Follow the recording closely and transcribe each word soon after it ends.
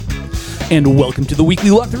And welcome to the weekly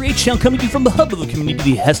Walk Through H-Town, coming to you from the hub of the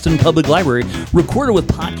community, the Heston Public Library, recorded with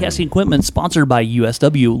podcasting equipment, sponsored by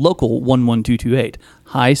USW Local 11228.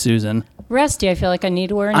 Hi, Susan. Rusty, I feel like I need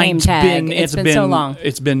to wear a name tag. It's been so long.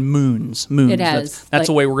 It's been moons. It has. That's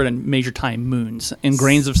the way we're going to measure time, moons, in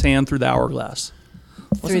grains of sand through the hourglass.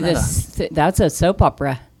 That's a soap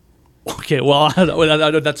opera. Okay, well,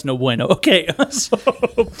 that's no bueno. Okay, so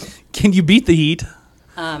can you beat the heat?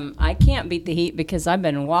 I can't beat the heat because I've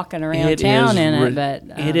been walking around town in it,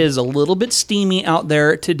 but it is a little bit steamy out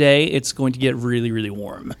there today. It's going to get really, really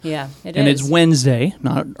warm. Yeah, it is. And it's Wednesday,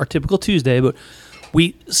 not our typical Tuesday, but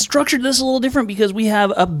we structured this a little different because we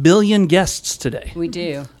have a billion guests today. We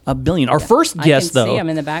do. A billion. Our first guest, though, I can see them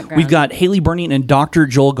in the background. We've got Haley Burning and Dr.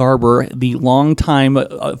 Joel Garber, the longtime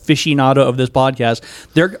aficionado of this podcast.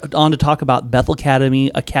 They're on to talk about Bethel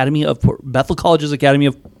College's Academy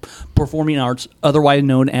of Performing Arts, otherwise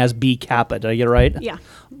known as BCAPA. Did I get it right? Yeah.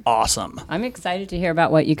 Awesome. I'm excited to hear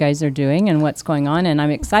about what you guys are doing and what's going on, and I'm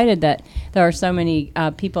excited that there are so many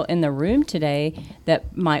people in the room today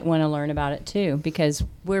that might want to learn about it too, because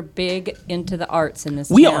we're big into the arts in this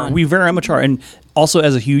town. We are. We very much are. And also,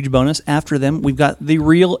 as a huge bonus, after them, we've got the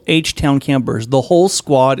real H-Town campers. The whole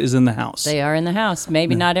squad is in the house. They are in the house.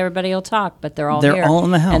 Maybe not everybody will talk, but they're all here. They're all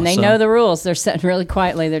in the house. And they know the rules. They're sitting really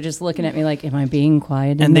quietly. They're just looking at me like, am I being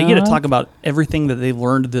quiet enough? And they get to talk about everything that they've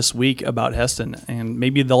learned this week about Heston. And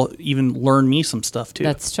maybe they'll even learn me some stuff, too.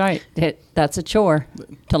 That's right. That's a chore,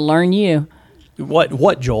 to learn you.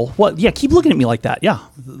 What, Joel? What? Yeah, keep looking at me like that. Yeah.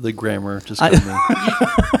 The grammar just got me.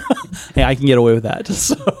 Hey, I can get away with that.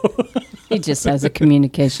 So. He just has a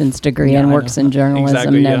communications degree and works in journalism.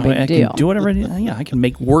 Exactly, no big deal. I can do whatever I do. Yeah, I can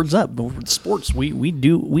make words up. But with sports, we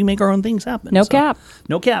make our own things happen. No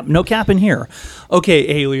cap in here. Okay,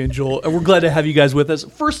 Haley and Joel, we're glad to have you guys with us.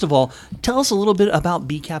 First of all, tell us a little bit about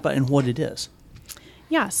BCAPA and what it is.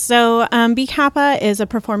 Yeah, so BCAPA is a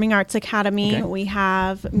performing arts academy. Okay. We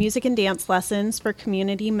have music and dance lessons for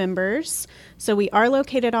community members. So we are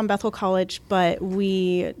located on Bethel College, but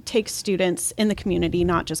we take students in the community,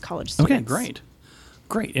 not just college students. Okay,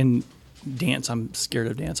 great. And dance, I'm scared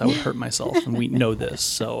of dance. I would hurt myself, and we know this.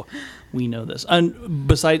 So we know this. And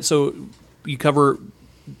besides, so you cover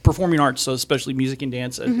performing arts, so especially music and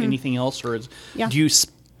dance. Anything else, or do you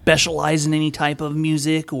specialize in any type of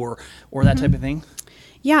music or that type of thing?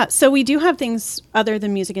 Yeah, so we do have things other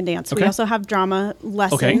than music and dance. Okay. We also have drama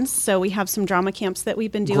lessons. Okay. So we have some drama camps that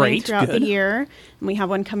we've been doing throughout the year. And we have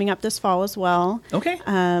one coming up this fall as well. Okay.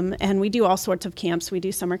 And we do all sorts of camps. We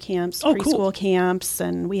do summer camps, preschool camps,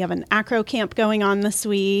 and we have an acro camp going on this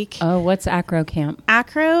week. Oh, what's acro camp?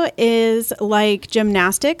 Acro is like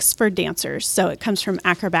gymnastics for dancers. So it comes from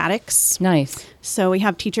acrobatics. Nice. So we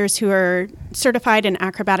have teachers who are certified in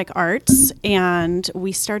acrobatic arts, and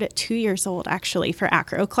we start at 2 years old, actually, for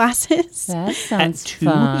acro classes. That sounds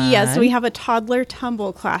fun. Yes, we have a toddler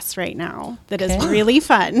tumble class right now that is really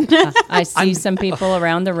fun. I see some people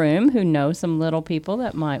around the room who know some little people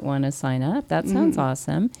that might want to sign up. That sounds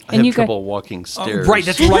awesome. I have trouble walking stairs. Right,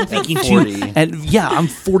 that's what I'm thinking too. And yeah, I'm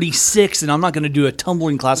 46, and I'm not going to do a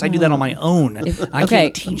tumbling class. I do that on my own. I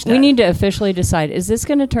can't teach that. We need to officially decide, is this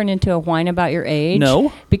going to turn into a whine about your age?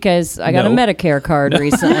 No. Because I got a Medicare card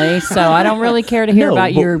recently, so I don't really care to hear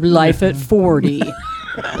about your life at 40.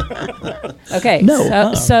 Okay.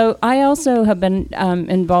 No. So I also have been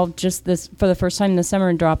involved for the first time this summer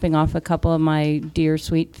in dropping off a couple of my dear,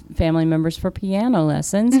 sweet family members for piano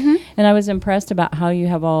lessons. And I was impressed about how you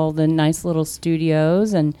have all the nice little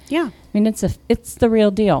studios. And yeah. I mean, it's the real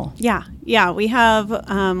deal. Yeah. We have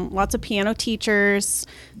lots of piano teachers.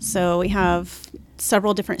 So we have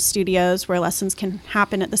several different studios where lessons can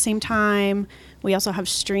happen at the same time. We also have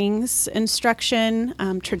strings instruction,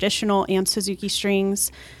 traditional and Suzuki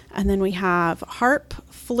strings. And then we have harp,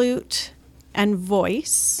 flute, and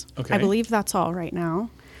voice. Okay. I believe that's all right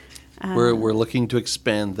now. We're looking to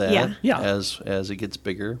expand that Yeah. as it gets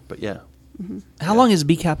bigger. But yeah. How long has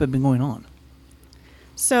BCAPA been going on?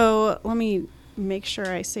 So let me make sure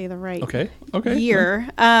I say the right Yeah. year.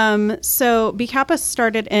 So BCAPA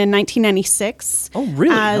started in 1996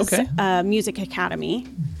 as a music academy,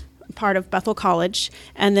 part of Bethel College.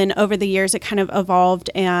 And then over the years, it kind of evolved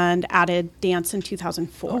and added dance in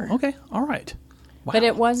 2004. Oh, okay. All right. Wow. But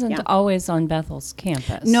it wasn't always on Bethel's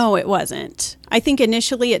campus. No, it wasn't. I think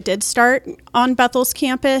initially it did start on Bethel's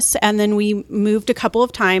campus, and then we moved a couple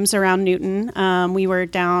of times around Newton. We were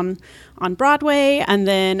down on Broadway and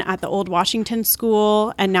then at the old Washington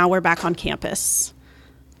School, and now we're back on campus.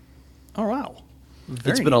 Oh, wow.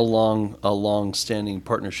 It's been a long-standing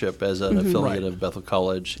partnership as an affiliate of Bethel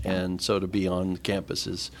College, and so to be on campus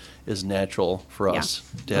is natural for us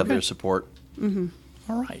to have their support.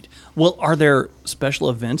 All right. Well, are there special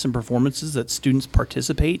events and performances that students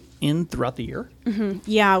participate in throughout the year?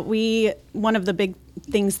 Yeah, one of the big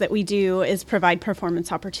things that we do is provide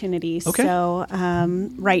performance opportunities. Okay. So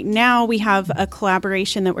right now we have a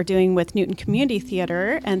collaboration that we're doing with Newton Community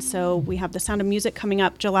Theater, and so we have The Sound of Music coming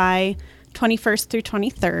up July 21st through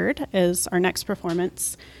 23rd is our next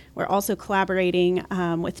performance. We're also collaborating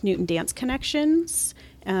with Newton Dance Connections.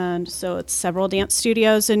 And so it's several dance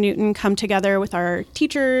studios in Newton come together with our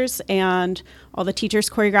teachers, and all the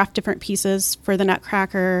teachers choreograph different pieces for the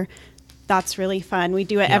Nutcracker. That's really fun. We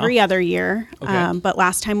do it every other year. Okay. But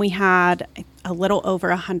last time we had a little over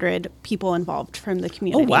 100 people involved from the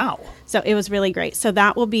community. Oh, wow. So it was really great. So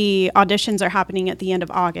that will be, auditions are happening at the end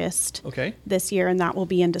of August this year, and that will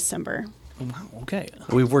be in December. Wow. Okay.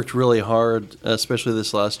 We've worked really hard, especially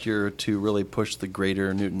this last year, to really push the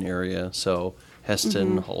greater Newton area. So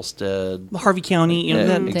Heston, Halstead. Harvey County, Yeah,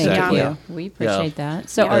 that, Thank exactly. you. We appreciate that.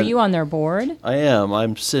 So Yeah. are you on their board? I am.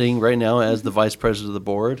 I'm sitting right now as the vice president of the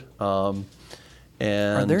board. And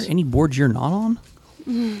Are there any boards you're not on?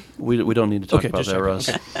 we don't need to talk about just that, checking. Russ.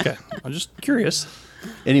 Okay. I'm just curious.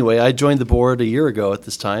 Anyway, I joined the board a year ago at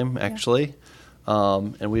this time, actually.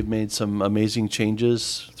 And we've made some amazing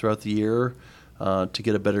changes throughout the year to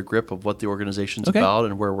get a better grip of what the organization's about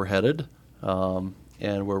and where we're headed. And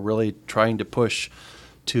we're really trying to push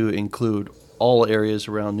to include all areas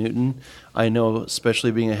around Newton. I know, especially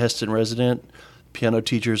being a Heston resident, piano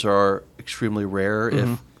teachers are extremely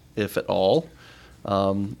rare, if at all.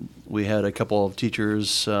 We had a couple of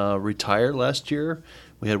teachers retire last year.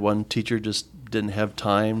 We had one teacher just didn't have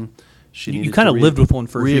time. She needed You kind of lived with one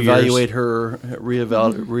for a few years.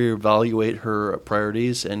 reevaluate her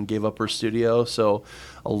priorities, and gave up her studio. So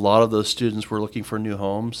a lot of those students were looking for new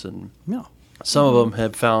homes, and some of them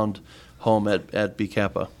have found home at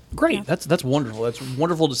BCAPA. Great. That's wonderful. That's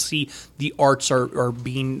wonderful to see the arts are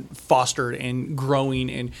being fostered and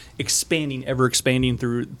growing and expanding, ever expanding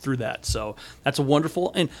through that. So that's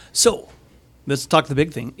wonderful. And so let's talk the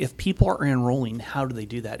big thing. If people are enrolling, how do they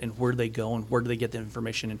do that? And where do they go? And where do they get the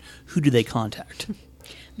information? And who do they contact?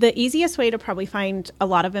 The easiest way to probably find a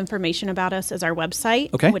lot of information about us is our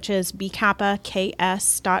website, which is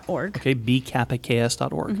bcapaks.org. Okay,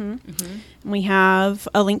 bcapaks.org. We have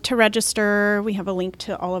a link to register. We have a link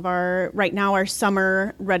to all of our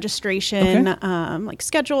summer registration, like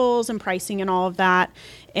schedules and pricing and all of that.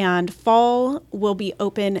 And fall will be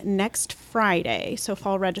open next Friday. So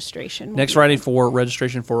fall registration. Next Friday for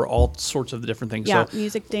registration for all sorts of different things. Yeah, so,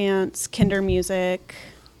 music, dance, kinder music.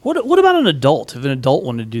 What about an adult? If an adult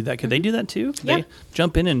wanted to do that, could they do that too? Could Yeah. they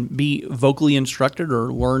jump in and be vocally instructed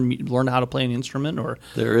or learn how to play an instrument? Or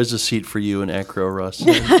There is a seat for you in Acro, Russ.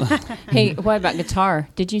 Hey, what about guitar?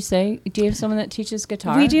 Do you have someone that teaches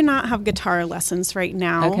guitar? We do not have guitar lessons right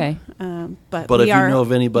now. Okay. But But if we you are, know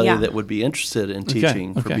of anybody yeah. that would be interested in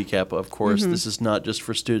teaching for BCAPA, of course, this is not just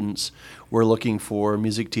for students. We're looking for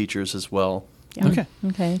music teachers as well. Yeah.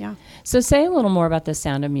 Okay. Yeah. So say a little more about the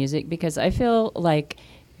Sound of Music, because I feel like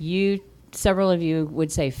several of you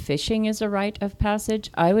would say fishing is a rite of passage.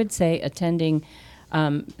 I would say attending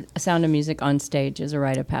Sound of Music on stage is a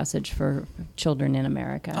rite of passage for children in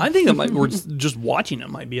America. I think it might, or just watching it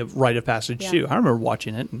might be a rite of passage too. I remember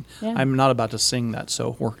watching it, and I'm not about to sing that,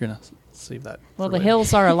 so we're gonna save that. Well, for the later.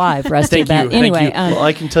 hills are alive, Rusty. Thank you, Anyway, thank you. Well,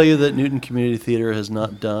 I can tell you that Newton Community Theater has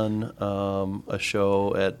not done a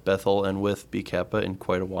show at Bethel and with BCAPA in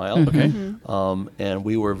quite a while. Okay. And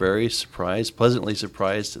we were very pleasantly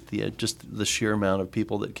surprised at just the sheer amount of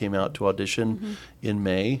people that came out to audition in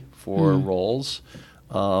May for roles.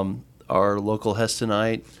 Our local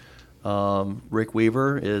Hestonite, Rick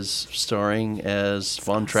Weaver, is starring as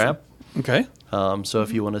Von Trapp. Okay. So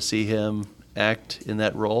if you want to see him act in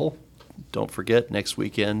that role, don't forget, next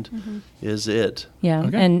weekend is it. yeah,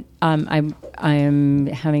 Okay. and I am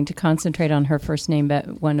having to concentrate on her first name,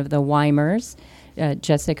 but one of the Weimers,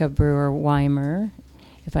 Jessica Brewer Weimer.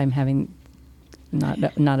 If I'm having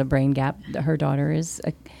not a brain gap, her daughter is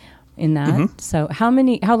in that. So how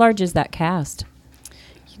large is that cast?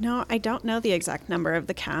 I don't know the exact number of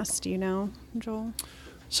the cast. Do you know, Joel?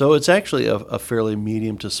 So it's actually a fairly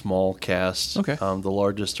medium to small cast. Okay. The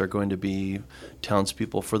largest are going to be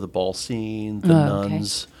townspeople for the ball scene, the Oh, okay.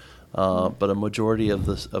 nuns, but a majority of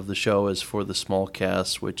the show is for the small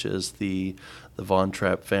cast, which is the Von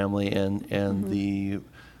Trapp family and the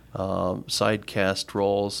side cast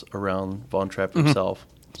roles around Von Trapp himself.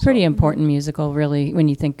 It's a pretty important musical, really, when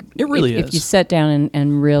you think. It really if is. you sit down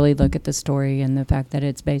and really look at the story and the fact that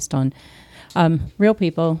it's based on real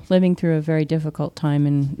people living through a very difficult time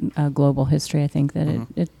in global history, I think that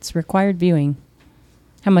it's required viewing.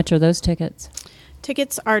 How much are those tickets?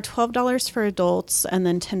 Tickets are $12 for adults and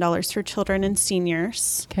then $10 for children and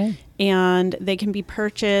seniors. Okay. And they can be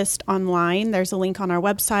purchased online. There's a link on our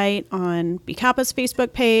website, on BCAPA's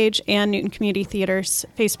Facebook page and Newton Community Theater's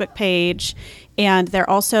Facebook page. And they're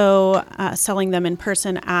also selling them in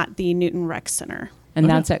person at the Newton Rec Center. And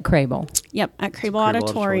that's at Crable. Yep, at Crable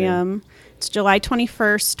Auditorium. It's July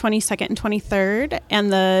 21st, 22nd, and 23rd.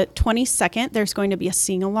 And the 22nd, there's going to be a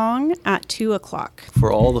sing-along at 2 o'clock.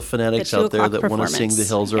 For all the fanatics The 2 out there o'clock that want to sing performance. The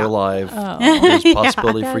Hills Are Yeah. Alive, there's a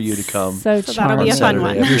possibility for you to come. So So that'll be a charming. fun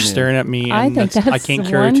one. Saturday You're afternoon. staring at me, and I think I that's can't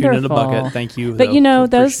carry a tune in a wonderful. bucket. Thank you. But though, you know,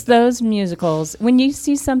 for appreciate that. those musicals, when you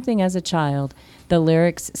see something as a child, the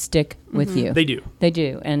lyrics stick with you. They do. They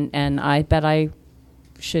do. And I bet I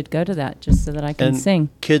should go to that just so that I can And sing.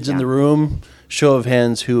 kids in Yeah. the room, show of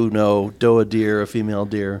hands who know doe a deer, a female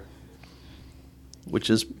deer, which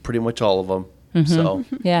is pretty much all of them. So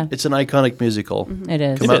Yeah, it's an iconic musical. it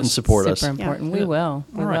is. Come out and support us. Super important. We Yeah. will.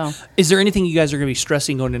 We All right. will. Is there anything you guys are going to be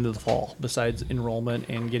stressing going into the fall besides enrollment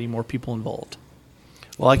and getting more people involved?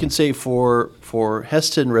 Well, I can say for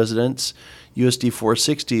Heston residents, USD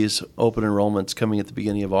 460's open enrollment's coming at the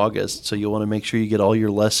beginning of August. So you'll want to make sure you get all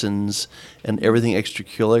your lessons and everything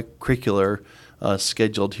extracurricular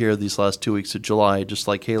scheduled here these last 2 weeks of July, just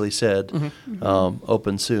like Haley said,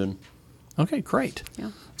 open soon. Okay, great. Yeah.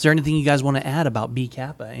 Is there anything you guys want to add about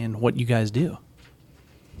BCAPA and what you guys do?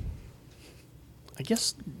 I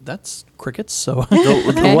guess that's crickets. So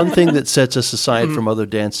The one thing that sets us aside from other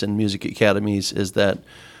dance and music academies is that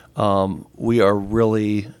we are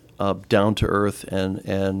really down to earth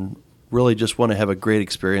and really just want to have a great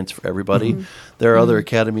experience for everybody. There are other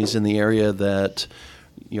academies in the area that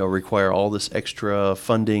require all this extra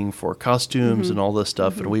funding for costumes and all this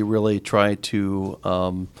stuff, and we really try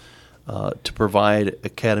to provide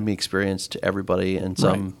academy experience to everybody and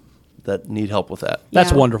some that need help with that. that's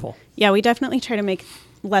Yeah. wonderful. Yeah, we definitely try to make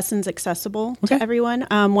lessons accessible Okay. to everyone.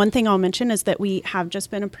 One thing I'll mention is that we have just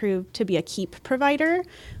been approved to be a KEEP provider,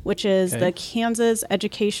 which is Okay. the Kansas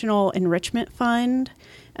Educational Enrichment Fund.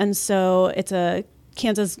 And so it's a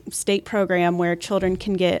Kansas state program where children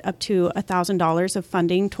can get up to $1,000 of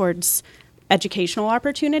funding towards educational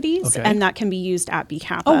opportunities, Okay. and that can be used at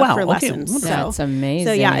BCAPA Oh, wow. for Okay, lessons. wonderful. That's amazing.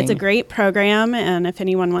 So yeah, it's a great program, and if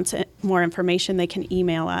anyone wants more information, they can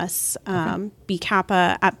email us,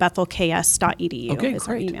 bcapa@bethelks.edu Okay, is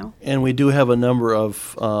our great. email. And we do have a number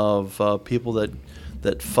of people that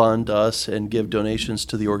fund us and give donations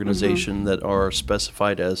to the organization that are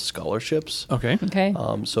specified as scholarships. Okay. Okay.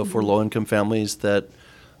 So for low-income families that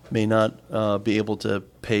may not be able to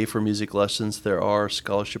pay for music lessons, there are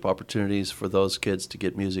scholarship opportunities for those kids to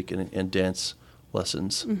get music and dance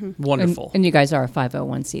lessons. Wonderful. And you guys are a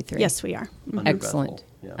 501c3. Yes, we are. Under Excellent. Bethel,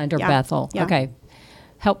 yeah. Under Yeah. Bethel. Yeah. Okay.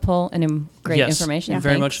 Helpful and great Yes, information.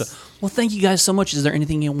 very Thanks. much so. Well, thank you guys so much. Is there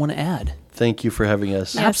anything you want to add? Thank you for having us.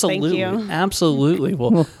 Yes, thank Absolutely. you. Absolutely.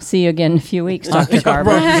 Well, We'll see you again in a few weeks, Dr.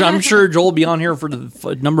 Garber. I'm sure Joel will be on here for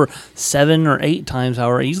number 7 or 8 times.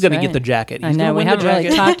 However, he's going to Right. get the jacket. I He's know. gonna We win the haven't really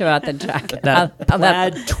jacket. talked about the jacket. that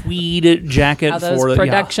plaid tweed jacket how those for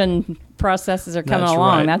production processes are coming That's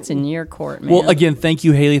along. right. That's in your court, man. Well, again, thank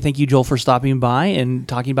you, Haley. Thank you, Joel, for stopping by and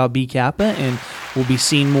talking about BCAPA. And we'll be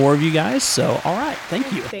seeing more of you guys. So, all right.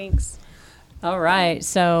 Thank you. Thanks. All right.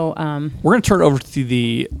 So, We're going to turn it over to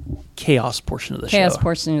the chaos portion of the chaos show.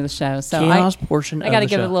 portion of the show. So Chaos portion I of got to the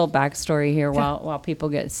give show. a little backstory here while people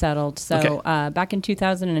get settled. So Okay. back in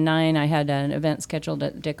 2009, I had an event scheduled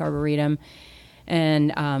at Dick Arboretum,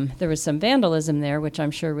 and there was some vandalism there, which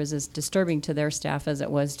I'm sure was as disturbing to their staff as it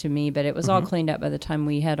was to me. But it was all cleaned up by the time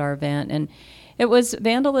we had our event, and it was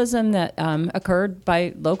vandalism that occurred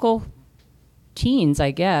by local teens,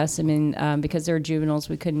 I guess. I mean, because they're juveniles,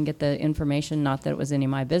 we couldn't get the information. Not that it was any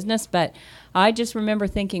of my business, but I just remember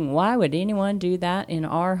thinking, why would anyone do that in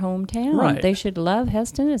our hometown? Right. They should love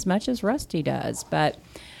Heston as much as Rusty does. But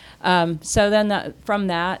so then from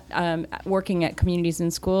that, working at communities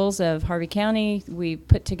and schools of Harvey County, we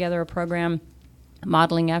put together a program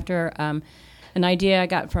modeling after an idea I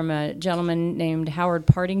got from a gentleman named Howard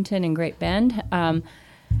Partington in Great Bend.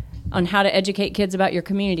 On how to educate kids about your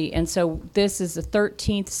community. And so this is the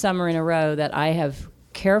 13th summer in a row that I have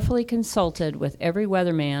carefully consulted with every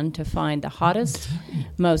weatherman to find the hottest,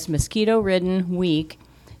 most mosquito-ridden week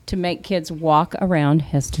to make kids walk around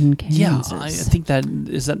Heston, Kansas. Yeah, I think that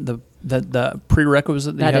is the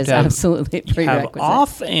prerequisite that That you have is to have, absolutely a have prerequisite.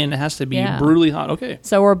 off, and it has to be Yeah. brutally hot. Okay.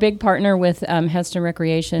 So we're a big partner with Heston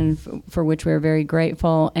Recreation, for which we're very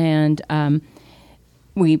grateful. And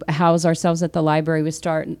we house ourselves at the library. We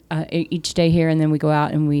start each day here, and then we go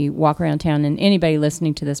out and we walk around town. And anybody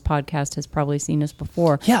listening to this podcast has probably seen us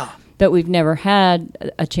before. Yeah. but we've never had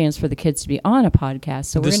a chance for the kids to be on a podcast.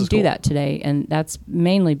 So we're This going is to do cool. that today, and that's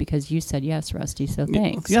mainly because you said yes, Rusty. So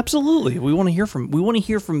thanks. Yeah, absolutely. We want to hear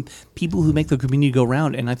from people who make the community go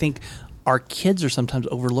round, and I think our kids are sometimes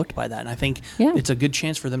overlooked by that. And I think it's a good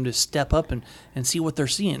chance for them to step up and see what they're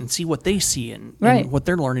seeing and see what they see and what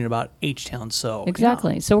they're learning about H-Town. So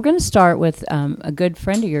exactly. So we're going to start with a good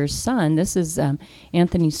friend of yours, son. This is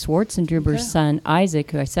Anthony Swartzendruber's son,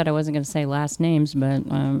 Isaac, who I said I wasn't going to say last names, but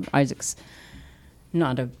Isaac's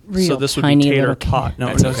not a real So this would tiny be Tater little Tot.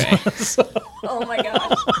 No, That's no, okay. Oh my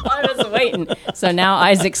gosh, I was waiting. So now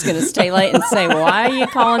Isaac's going to stay late and say, "Why are you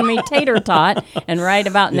calling me Tater Tot?" And right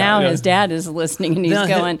about now, his dad is listening and he's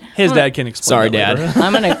going, His dad can explain. Sorry, that Dad.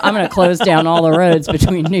 later. I'm gonna close down all the roads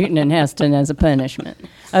between Newton and Heston as a punishment."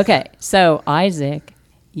 Okay, so Isaac,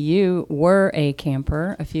 you were a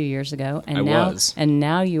camper a few years ago, and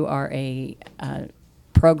now you are a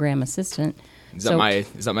program assistant. Is that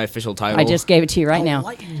my official title? I just gave it to you right I now.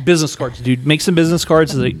 like business cards, dude. Make some business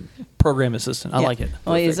cards as a program assistant. I like it.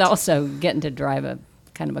 Well, he's also getting to drive a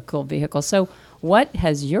kind of a cool vehicle. So, what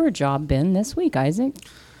has your job been this week, Isaac?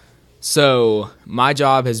 So my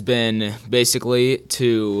job has been basically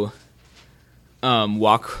to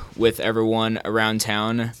walk with everyone around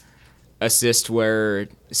town, assist where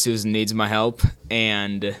Susan needs my help,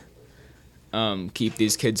 and keep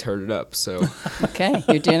these kids herded up. So Okay,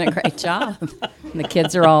 you're doing a great job. And the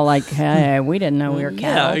kids are all like, "Hey, we didn't know we were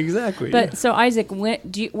cattle." Yeah, exactly. But so, Isaac,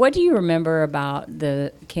 what do you remember about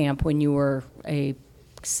the camp when you were a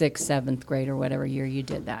 6th, 7th grade or whatever year you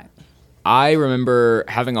did that? I remember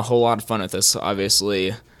having a whole lot of fun with this,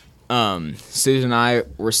 obviously. Susan and I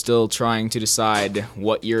were still trying to decide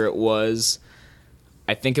what year it was.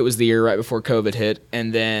 I think it was the year right before COVID hit.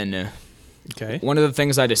 And then one of the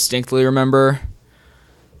things I distinctly remember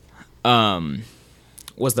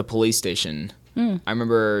was the police station. I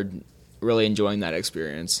remember really enjoying that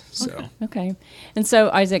experience. So Okay. And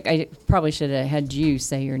so, Isaac, I probably should have had you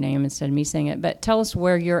say your name instead of me saying it, but tell us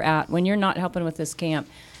where you're at. When you're not helping with this camp,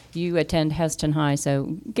 you attend Heston High,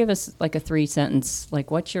 so give us like a 3-sentence,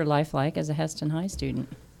 like what's your life like as a Heston High student?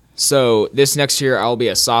 So this next year, I'll be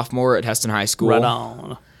a sophomore at Heston High School. Right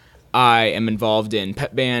on. I am involved in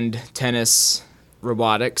pep band, tennis,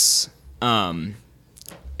 robotics, and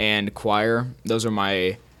choir. Those are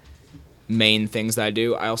my main things that I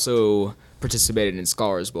do. I also participated in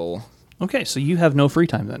Scholars Bowl. Okay, so you have no free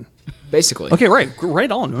time then. Basically. Okay,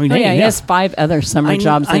 right on. I mean, Oh, hey, yeah, he has 5 other summer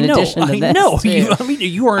jobs in addition to this. I know. too.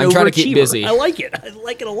 You are an I'm trying to keep overachiever. busy. I like it. I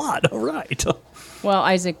like it a lot. All right. Well,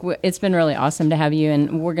 Isaac, it's been really awesome to have you,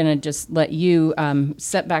 and we're going to just let you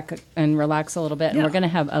sit back and relax a little bit, and Yeah. we're going to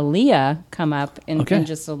have Aaliyah come up in Okay.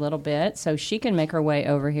 just a little bit, so she can make her way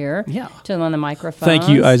over here Yeah. to one of the microphones. Thank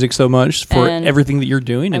you, Isaac, so much for And- everything that you're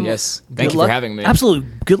doing. And Yes. good Thank you luck. for having me. Absolutely.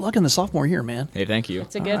 Good luck in the sophomore year, man. Hey, thank you.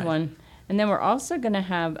 It's a good right. one. And then we're also going to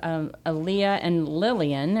have Aaliyah and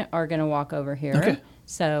Lillian are going to walk over here. Okay.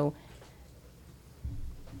 So,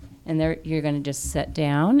 and you're going to just sit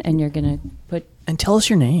down, and you're going to And tell us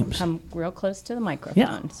your names. come real close to the microphone.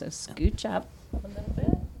 Yeah. So scooch up a little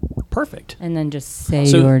bit, Perfect. and then just say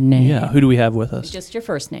So, your name. Yeah, who do we have with us? Just your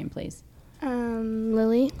first name, please.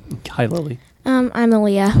 Lily. Hi, Lily. I'm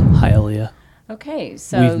Aaliyah. Hi, Aaliyah. Okay,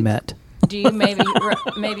 so We've met. do you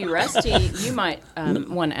maybe Rusty, you might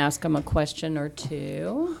want to ask him a question or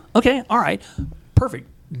two. Okay, all right. Perfect.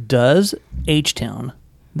 Does H-Town,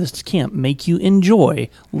 this camp, make you enjoy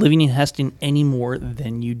living in Heston any more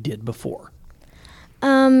than you did before?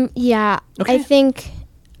 Yeah. Okay. I think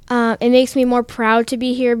it makes me more proud to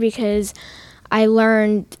be here because I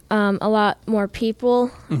learned a lot more people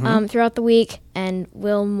throughout the week and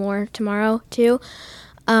will more tomorrow too.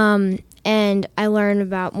 And I learned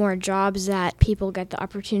about more jobs that people get the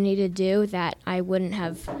opportunity to do that I wouldn't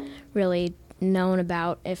have really known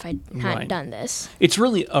about if I hadn't Right. done this. It's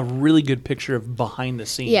really a really good picture of behind the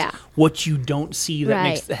scenes. Yeah. What you don't see that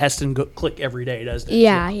makes Right. the Heston click every day, doesn't it?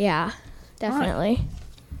 Yeah, definitely.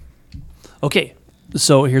 Okay,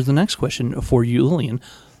 so here's the next question for you, Lillian.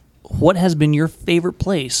 What has been your favorite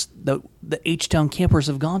place that the H-Town campers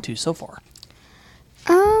have gone to so far?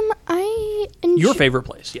 I enjoy. Your favorite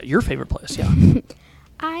place. Yeah, your favorite place. Yeah.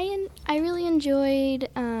 I really enjoyed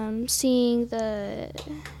seeing the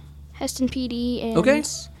Heston PD and Okay.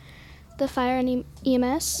 the fire and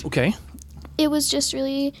EMS. Okay. It was just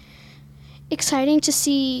really exciting to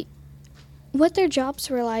see what their jobs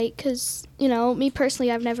were like because, you know, me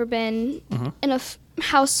personally, I've never been in a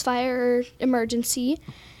house fire or emergency.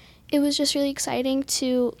 It was just really exciting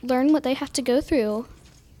to learn what they have to go through.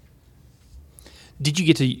 Did you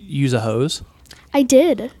get to use a hose? I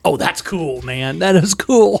did. Oh, that's cool, man. That is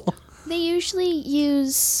cool. They usually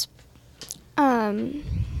use A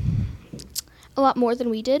lot more than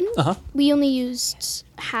we did. Uh-huh. We only used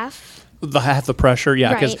half. Half the pressure,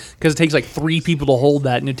 yeah, because Right. it takes like 3 people to hold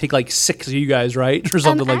that, and it'd take like 6 of you guys, right, or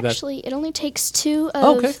something like that. Actually, it only takes 2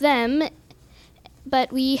 of Okay. them,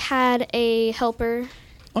 but we had a helper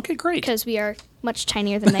Okay, great. because we are much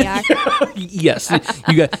tinier than they are. Yes,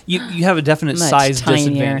 you have a definite Much size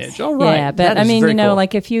tinier. disadvantage. All right, Yeah, that but I is mean, very you know, cool.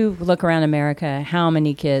 like if you look around America, how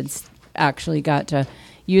many kids actually got to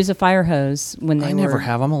use a fire hose when they I were? never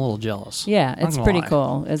have. I'm a little jealous. Yeah, Not it's gonna pretty lie.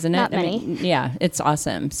 cool, isn't it? Not I mean, yeah, it's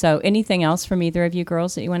awesome. So, anything else from either of you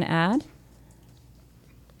girls that you want to add?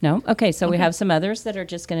 No? Okay, so we have some others that are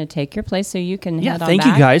just going to take your place so you can Yeah, head on thank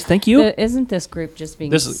you back. guys. Thank you. Isn't this group just being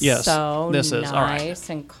This is- yes, so this is. All right. nice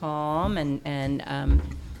and calm and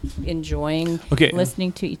enjoying Okay.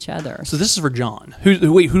 listening to each other? So this is for John. Who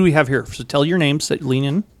do we have here? So tell your names. Lean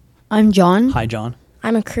in. I'm John. Hi, John.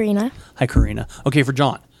 I'm a Karina. Hi, Karina. Okay, for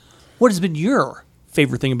John, what has been your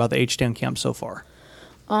favorite thing about the H-Town camp so far?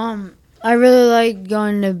 I really like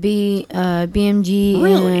going to BMG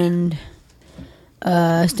Really? and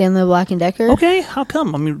Stanley Black and Decker. Okay, how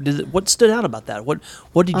come? I mean, what stood out about that? What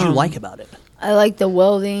did you like about it? I like the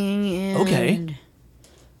welding and Okay.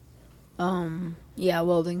 Yeah,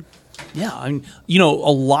 welding. Yeah, I mean, you know,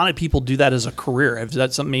 a lot of people do that as a career. Is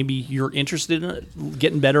that something maybe you're interested in,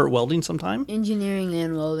 getting better at welding sometime? Engineering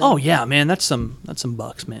and welding. Oh yeah, man, that's some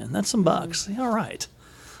bucks, man. That's some bucks. Yeah, all right,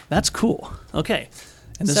 that's cool. Okay,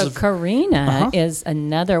 and this So is Karina is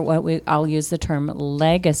another I'll use the term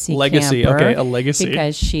legacy Legacy, camper, okay, a legacy.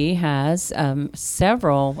 because she has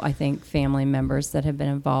several, I think, family members that have been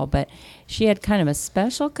involved, but she had kind of a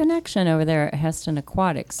special connection over there at Heston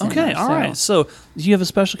Aquatic Center. okay. All right, so you have a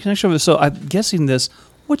special connection with. So I'm guessing this.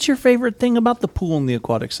 What's your favorite thing about the pool in the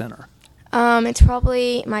aquatic center? It's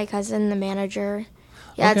probably my cousin, the manager.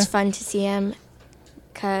 Yeah, it's Okay. fun to see him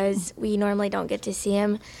because we normally don't get to see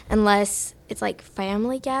him unless it's like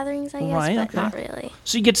family gatherings, I guess, Right, but okay. not really.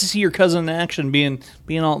 So you get to see your cousin in action, being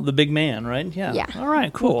all the big man, right? Yeah. Yeah. All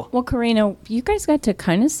right. Cool. Well, Karina, you guys got to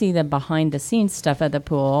kind of see the behind the scenes stuff at the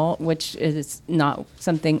pool, which is not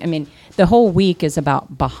something, I mean, the whole week is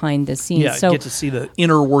about behind the scenes. Yeah. So Get to see the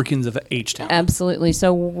inner workings of H-Town. absolutely.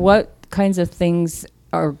 So what kinds of things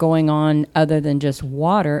are going on other than just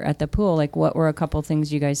water at the pool? Like what were a couple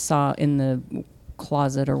things you guys saw in the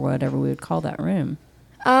closet or whatever we would call that room?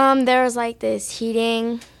 There was like this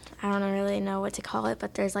heating. I don't really know what to call it,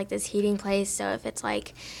 but there's like this heating place. So if it's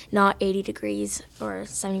like not 80 degrees or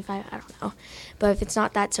 75, I don't know. But if it's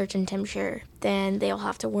not that certain temperature, then they'll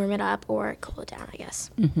have to warm it up or cool it down, I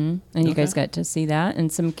guess. Mm-hmm. And you guys got to see that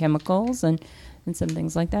and some chemicals and some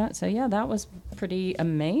things like that. So, yeah, that was pretty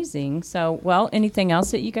amazing. So, well, anything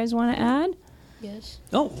else that you guys want to add? Yes.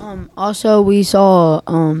 Oh. Also, we saw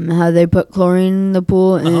how they put chlorine in the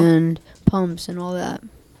pool and pumps and all that.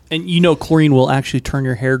 And you know chlorine will actually turn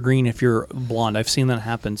your hair green if you're blonde. I've seen that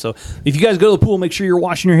happen. So if you guys go to the pool, make sure you're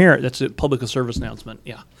washing your hair. That's a public service announcement.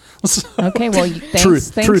 Yeah. Okay, well, thanks,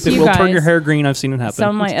 Truth. thanks It you will guys. turn your hair green. I've seen it happen. Some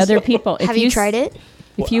of my other people. Have you tried it?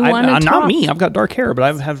 If you Well, want to talk. not me. I've got dark hair, but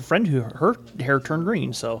I've had a friend who her hair turned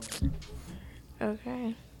green. So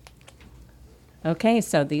Okay. Okay,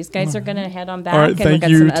 so these guys are going to head on back. right, and thank we've got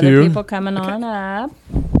you, some other too. people coming on up.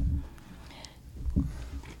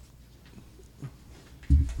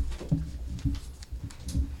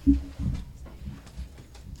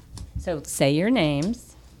 So say your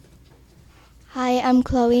names. Hi, I'm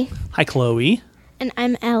Chloe. hi, Chloe. And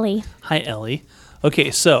I'm Ellie. Hi, Ellie.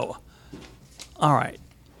 Okay, so all right.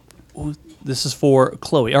 Well, this is for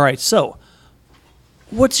Chloe. All right, so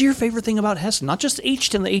what's your favorite thing about Heston? Not just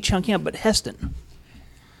H-Town, the H-Town camp, but Heston.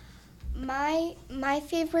 My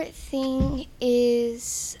favorite thing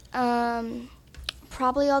is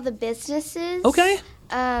probably all the businesses. Okay.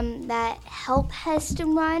 That help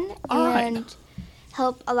Heston run All right. and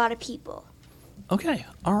help a lot of people. Okay,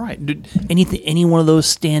 all right. Did any one of those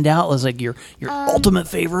stand out as like your ultimate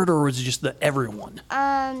favorite, or was it just the everyone?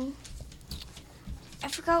 I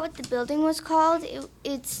forgot what the building was called.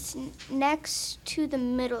 It's next to the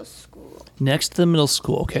middle school. Next to the middle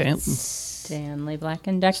school, okay. Stanley Black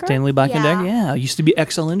and Decker. Stanley Black and Yeah. Decker, yeah. It used to be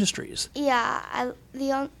XL Industries. Yeah, I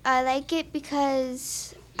like it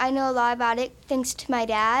because I know a lot about it thanks to my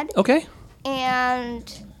dad, Okay.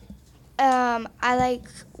 and I like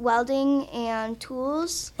welding and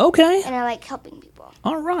tools, Okay. and I like helping people.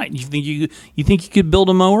 All right. You think you could build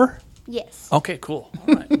a mower? Yes. Okay, cool.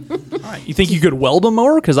 All right. All right. You think you could weld a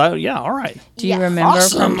mower? All right. Do you Yes. remember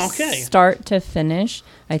Awesome, from okay. start to finish?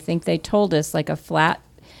 I think they told us like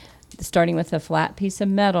starting with a flat piece of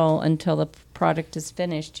metal until the product is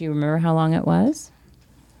finished. Do you remember how long it was?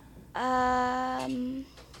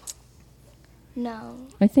 No.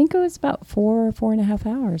 I think it was about 4.5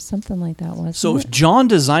 hours, something like that. Was So if John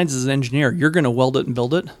designs as an engineer, you're going to weld it and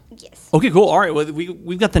build it? Yes. Okay, cool. All right. Well,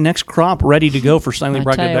 we've got the next crop ready to go for Stanley I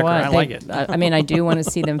Brackett tell you Decker. what, I like it. I mean, I do want to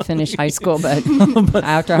see them finish high school, but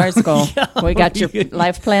after high school, we got your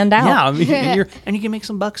life planned out. Yeah, I mean, and you can make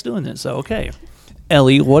some bucks doing it. So, okay.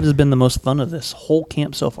 Ellie, what has been the most fun of this whole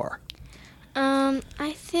camp so far?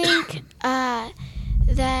 I think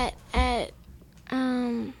that at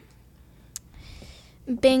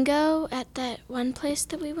bingo at that one place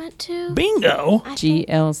that we went to. Bingo? I think-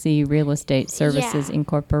 GLC Real Estate Services Yeah.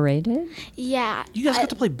 Incorporated. Yeah. You guys got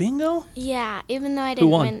to play bingo? Yeah, even though I didn't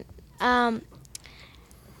won? win.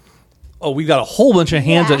 Oh, we got a whole bunch of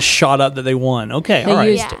hands Yeah. that shot up that they won. Okay, They all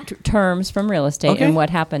right. used Yeah. terms from real estate. Okay. And what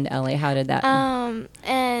happened, Ellie? How did that?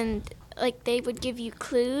 And like they would give you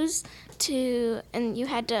clues and you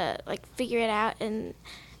had to like figure it out, and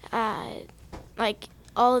like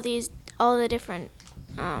all the different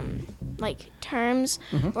like terms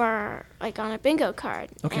were like on a bingo card.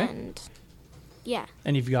 Okay. And yeah.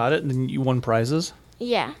 And you've got it, and then you won prizes?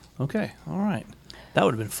 Yeah. Okay, all right. That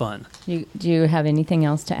would have been fun. Do you have anything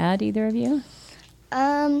else to add, either of you?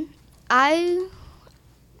 I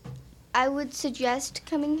would suggest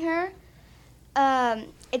coming here.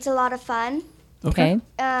 It's a lot of fun. Okay.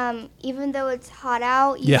 Even though it's hot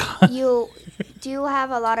out, Yeah. you do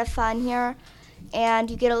have a lot of fun here, and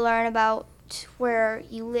you get to learn about where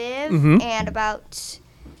you live and about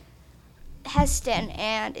Heston,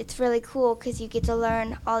 and it's really cool because you get to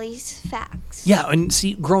learn all these facts. Yeah, and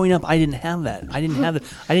see, growing up, I didn't have that. I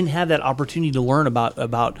didn't have that opportunity to learn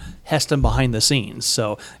about Heston behind the scenes.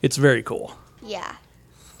 So it's very cool. Yeah.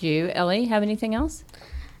 Do you, Ellie, have anything else?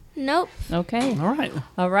 Nope. Okay. All right.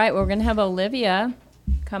 All right. We're going to have Olivia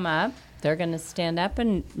come up. They're going to stand up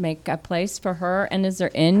and make a place for her. And is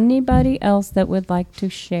there anybody else that would like to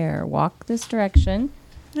share? Walk this direction.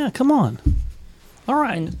 Yeah, come on. All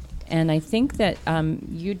right. And I think that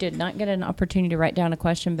you did not get an opportunity to write down a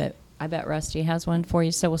question, but I bet Rusty has one for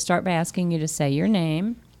you. So we'll start by asking you to say your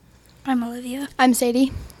name. I'm Olivia. I'm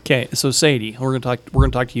Sadie. Okay, so Sadie, we're gonna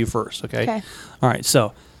talk to you first. Okay. Okay. All right.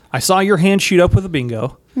 So I saw your hand shoot up with a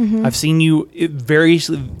bingo. I've seen you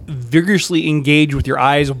vigorously engage with your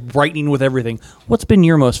eyes brightening with everything. What's been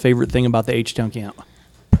your most favorite thing about the H-Town camp?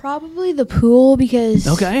 Probably the pool because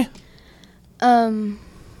Okay. Do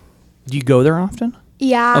you go there often?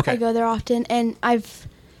 yeah, Okay. I go there often, and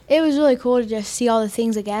it was really cool to just see all the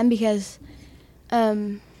things again because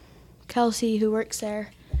Kelsey, who works there,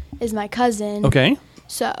 is my cousin. Okay.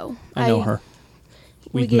 So I know her. I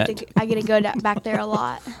We've get met. to go back there a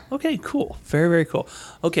lot. Okay, cool. Very, very cool.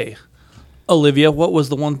 Okay. Olivia, what was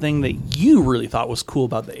the one thing that you really thought was cool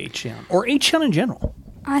about the H-Town or H-Town in general?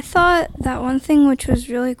 I thought that one thing which was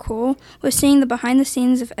really cool was seeing the behind the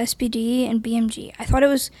scenes of SBD and BMG. I thought it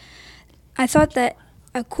was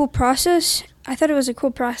a cool process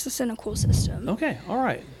and a cool system. Okay, all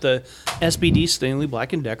right. The SBD, Stanley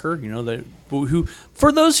Black and Decker, who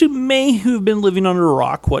for those who've been living under a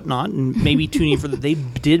rock, whatnot, and maybe tuning for that, they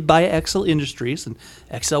did buy Excel Industries, and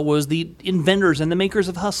Excel was the inventors and the makers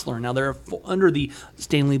of Hustler. Now they're under the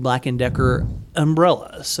Stanley Black and Decker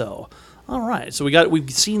umbrella. So, all right. So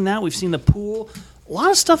we've seen that. We've seen the pool. A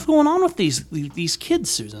lot of stuff going on with these kids,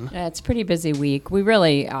 Susan. Yeah, it's a pretty busy week. We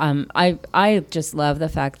really, I just love the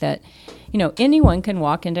fact that, anyone can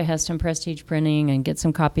walk into Heston Prestige Printing and get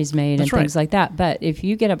some copies made That's and things like that. But if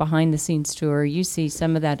you get a behind the scenes tour, you see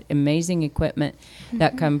some of that amazing equipment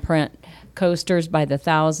that can print coasters by the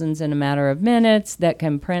thousands in a matter of minutes, that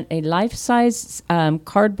can print a life-size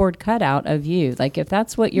cardboard cutout of you. Like if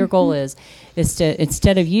that's what your goal is to,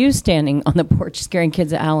 instead of you standing on the porch scaring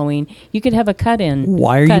kids at Halloween, you could have a cut-in.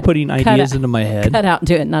 Why are you putting ideas into my head? Cut out and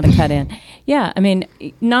do it, not a cut-in. Yeah, I mean,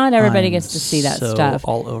 not everybody gets to see that so stuff.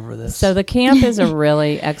 all over this. So the camp is a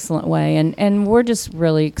really excellent way, and we're just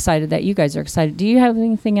really excited that you guys are excited. Do you have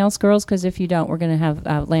anything else, girls? Because if you don't, we're going to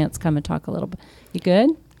have Lance come and talk a little bit. You good?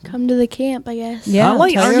 Come to the camp, I guess. Yeah, I tell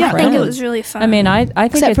your I think it friends. was really fun. I mean, I think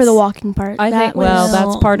Except for it's- the walking part. I think,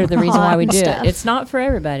 that's part of the reason why we do stuff. it. It's not for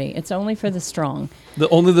everybody. It's only for the strong.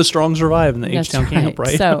 Only the strong survive in the That's H-Town camp,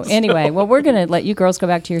 right? So anyway, well, we're going to let you girls go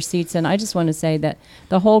back to your seats, and I just want to say that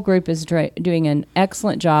the whole group is doing an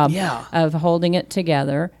excellent job Yeah. of holding it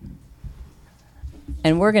together.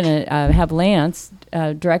 And we're going to have Lance,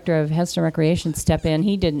 director of Heston Recreation, step in.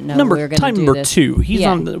 He didn't know we were going to do number this. 2. He's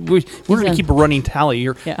on. We're going to keep a running tally.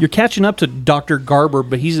 You're catching up to Dr. Garber,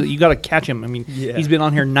 but you got to catch him. I mean, he's been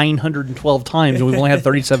on here 912 times, and we've only had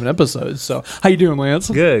 37 episodes. So, how you doing, Lance?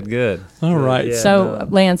 Good. All right. Yeah, so,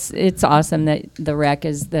 Lance, it's awesome that the Rec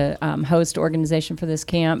is the host organization for this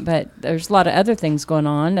camp, but there's a lot of other things going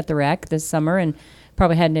on at the Rec this summer, and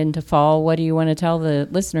probably heading into fall. What do you want to tell the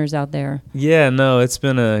listeners out there? Yeah, no, it's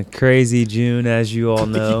been a crazy June, as you all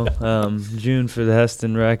know. June for the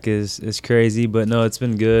Heston Rec is crazy, but no, it's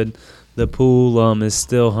been good. The pool is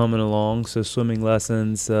still humming along, so swimming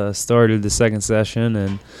lessons started the second session,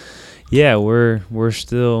 and yeah, we're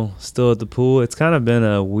still at the pool. It's kind of been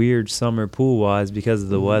a weird summer pool-wise because of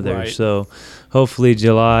the weather, right. So hopefully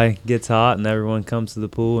July gets hot and everyone comes to the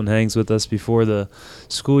pool and hangs with us before the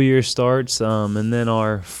school year starts. And then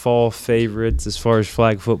our fall favorites as far as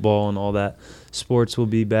flag football and all that sports will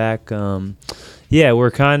be back. Yeah,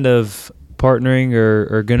 we're kind of partnering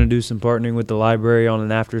or going to do some partnering with the library on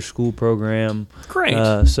an after-school program.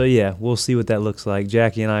 Great. So, yeah, we'll see what that looks like.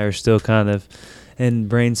 Jackie and I are still kind of in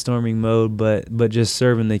brainstorming mode, but just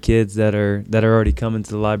serving the kids that are already coming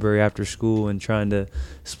to the library after school and trying to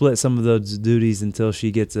split some of those duties until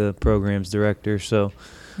she gets a programs director. So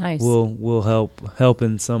nice. We'll help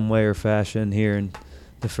in some way or fashion here in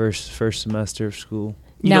the first semester of school.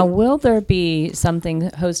 Now, will there be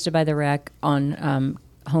something hosted by the Rec on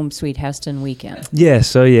Home Sweet Heston weekend?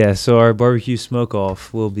 So our barbecue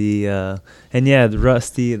smoke-off will be, and yeah, the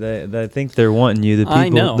Rusty, I think they're wanting you.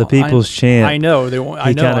 The people's chant. I know they want.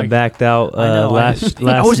 He kind of backed out last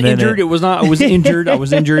I was minute. injured. It was not. I was injured. I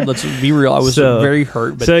was injured. Let's be real. I was very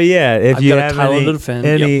hurt. But so yeah, if I've you got a have title to defend.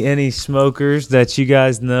 any smokers that you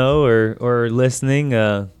guys know or listening,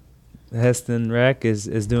 Heston Rec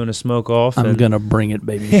is doing a smoke off. I'm gonna bring it,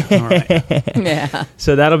 baby. All right. Yeah.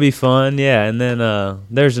 So that'll be fun, yeah. And then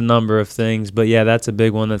there's a number of things, but yeah, that's a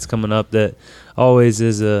big one that's coming up that always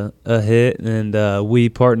is a hit. And we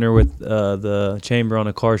partner with the Chamber on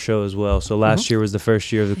a car show as well. So last year was the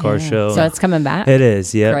first year of the car show. So it's coming back. It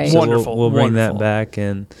is, yeah. Great. So Wonderful. We'll bring that back,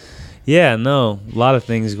 and yeah, no, a lot of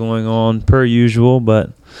things going on per usual,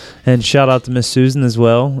 and shout out to Miss Susan as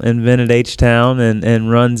well, invented H-Town and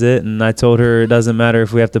runs it. And I told her it doesn't matter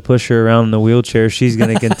if we have to push her around in the wheelchair. She's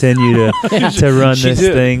going to continue to run this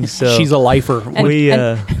thing. So she's a lifer.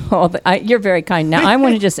 You're very kind. Now I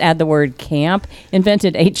want to just add the word camp.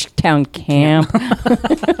 Invented H-Town Camp,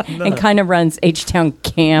 and kind of runs H-Town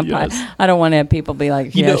Camp. Yes. I don't want to have people be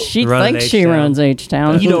like, she thinks she H-Town. runs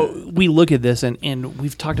H-Town. We look at this and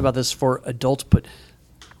we've talked about this for adults, but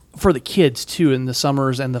for the kids too, in the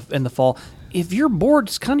summers and the fall. If you're bored,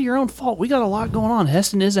 it's kind of your own fault. We got a lot going on.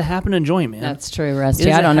 Heston is a happen and joy, man. That's true,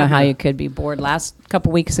 Rusty. I don't know how you could be bored. Last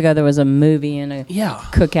couple weeks ago, there was a movie and a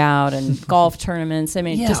cookout and golf tournaments. I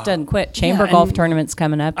mean, it just doesn't quit. Chamber golf tournament's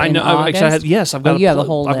coming up. I know. August. Actually, I've got. You have a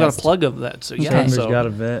whole list. I've got a plug of that. So Chamber's got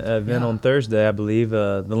an event on Thursday, I believe.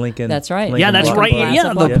 The Lincoln. That's right. Lincoln that's Block right. Party.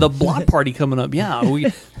 Yeah, the block party coming up. Yeah,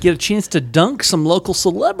 we get a chance to dunk some local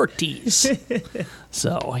celebrities.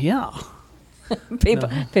 So yeah.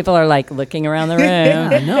 People are like looking around the room. Yeah,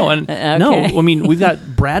 I know. And no, I mean, we've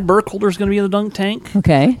got Brad Burkholder's going to be in the dunk tank.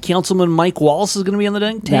 Okay. Councilman Mike Wallace is going to be in the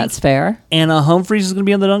dunk tank. That's fair. Anna Humphreys is going to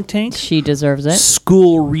be in the dunk tank. She deserves it.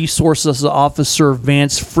 School Resources Officer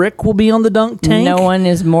Vance Frick will be on the dunk tank. No one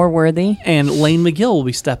is more worthy. And Lane McGill will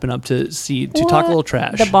be stepping up to talk a little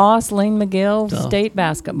trash. The boss, Lane McGill, state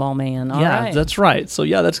basketball man. All right. That's right. So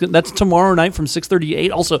yeah, that's good. That's tomorrow night from 6:30 to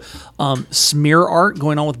 8. Also, smear art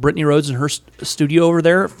going on with Brittany Rhodes in her studio over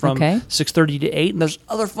there from 6:30 to 8. And there's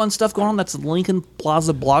other fun stuff going on. That's the Lincoln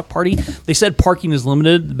Plaza Block Party. They said parking is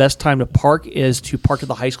limited. The best time to park is to park at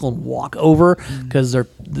the high school and walk over because they're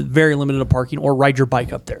very limited to parking, or ride your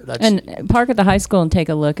bike up there. And park at the high school and take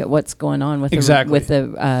a look at what's going on with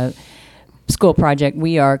the school project.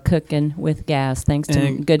 We are cooking with gas thanks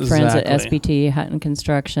to good friends at SBT, Hutton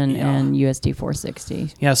Construction, and USD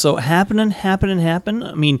 460. Yeah, so happen.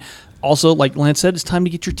 I mean, also, like Lance said, it's time to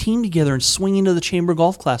get your team together and swing into the Chamber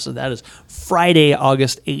Golf classes. That is Friday,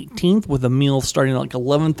 August 18th, with a meal starting at like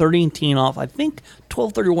 11:30 and teeing off, I think,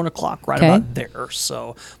 12:30 or 1 o'clock, right about there.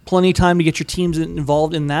 So plenty of time to get your teams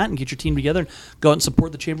involved in that and get your team together and go out and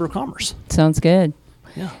support the Chamber of Commerce. Sounds good.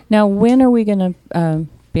 Yeah. Now, when are we going to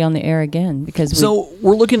be on the air again? Because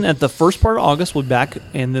we're looking at the first part of August. We'll be back,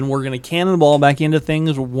 and then we're going to cannonball back into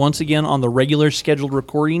things once again on the regular scheduled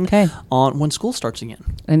recording on when school starts again.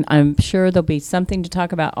 And I'm sure there'll be something to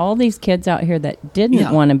talk about. All these kids out here that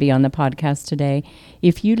didn't want to be on the podcast today,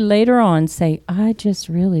 if you later on say, I just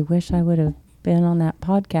really wish I would have been on that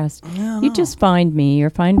podcast. Yeah, You just find me or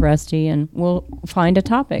find Rusty, and we'll find a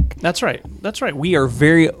topic. That's right. That's right. We are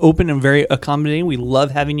very open and very accommodating. We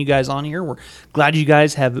love having you guys on here. We're glad you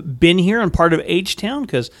guys have been here and part of H-Town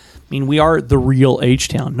because, we are the real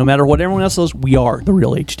H-Town. No matter what everyone else says, we are the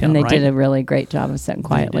real H-Town, And they right? did a really great job of sitting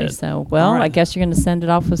quietly. did. So, well, All right. I guess you're going to send it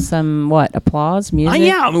off with some, applause, music?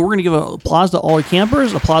 Yeah, we're going to give applause to all our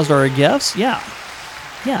campers, applause to our guests.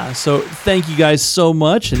 Yeah. So thank you guys so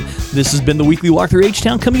much. And this has been the weekly walk through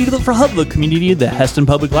H-Town, coming to you from Hub, the community of the Heston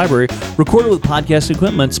Public Library, recorded with podcast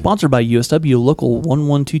equipment, sponsored by USW Local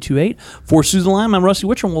 11228. For Susan Lime, I'm Rusty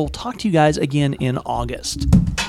Witcher, and we'll talk to you guys again in August.